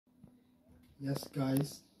Yes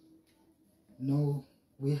guys, now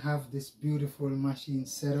we have this beautiful machine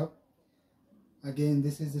set up. Again,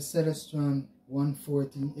 this is the Celestrion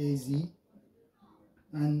 114 AZ,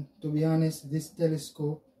 and to be honest, this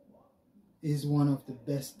telescope is one of the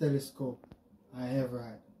best telescope I ever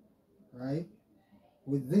had. Right,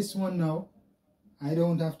 with this one now, I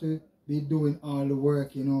don't have to be doing all the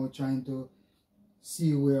work, you know, trying to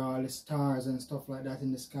see where all the stars and stuff like that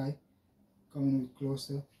in the sky. Coming a bit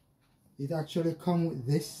closer, it actually comes with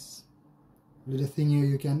this little thing here.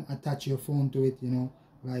 You can attach your phone to it, you know,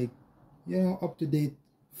 like, you know, up-to-date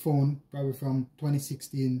phone, probably from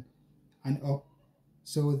 2016 and up.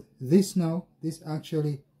 So this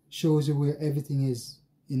actually shows you where everything is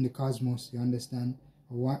in the cosmos, you understand?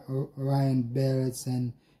 Orion belts,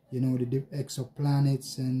 and you know, the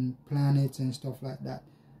exoplanets and planets and stuff like that.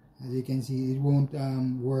 As you can see, it won't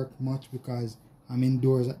work much because I'm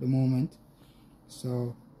indoors at the moment.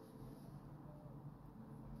 So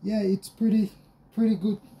yeah, it's pretty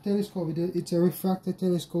good telescope. It's a refractor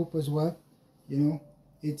telescope as well, you know.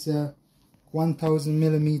 It's a 1000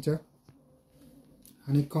 millimeter,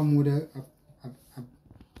 and it comes with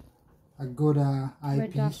a good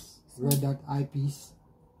eyepiece, red dot eyepiece,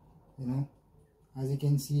 you know. As you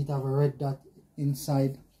can see, it have a red dot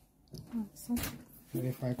inside. So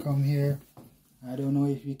if I come here, I don't know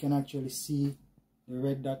if you can actually see the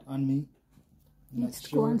red dot on me. Let's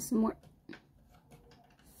go on some more.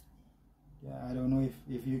 Yeah, I don't know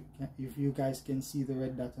if you guys can see the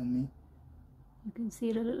red dot on me. You can see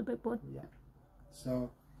it a little bit, but yeah.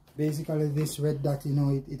 So basically, this red dot, you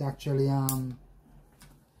know, it actually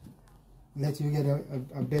lets you get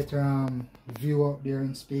a better view out there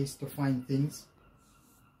in space to find things.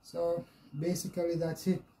 So basically, that's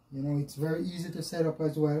it. You know, it's very easy to set up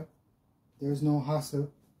as well. There's no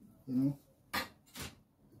hassle. You know,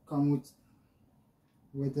 come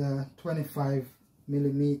with a 25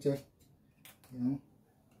 millimeter. You know,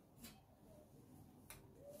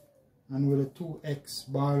 and with a 2x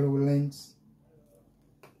Barlow lens.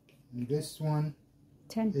 And this one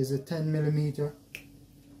is a 10 millimeter.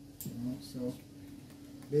 You know, so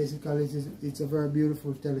basically it's a very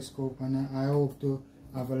beautiful telescope, and I hope to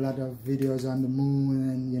have a lot of videos on the moon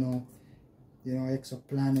and you know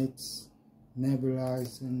exoplanets,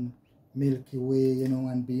 nebulas, and Milky Way, you know,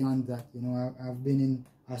 and beyond that. You know, I've been in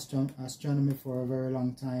astronomy for a very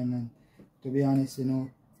long time, and to be honest, you know,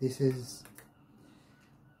 this is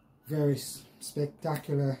very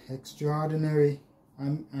spectacular, extraordinary.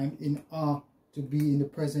 I'm in awe to be in the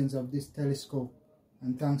presence of this telescope,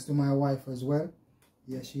 and thanks to my wife as well.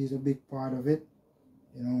 Yeah, she's a big part of it,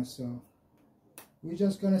 you know. So we're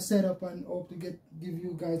just gonna set up and hope to give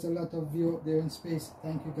you guys a lot of view up there in space.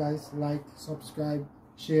 Thank you guys. Like, subscribe,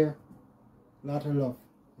 share. Lot of love.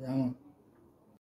 Yeah, man.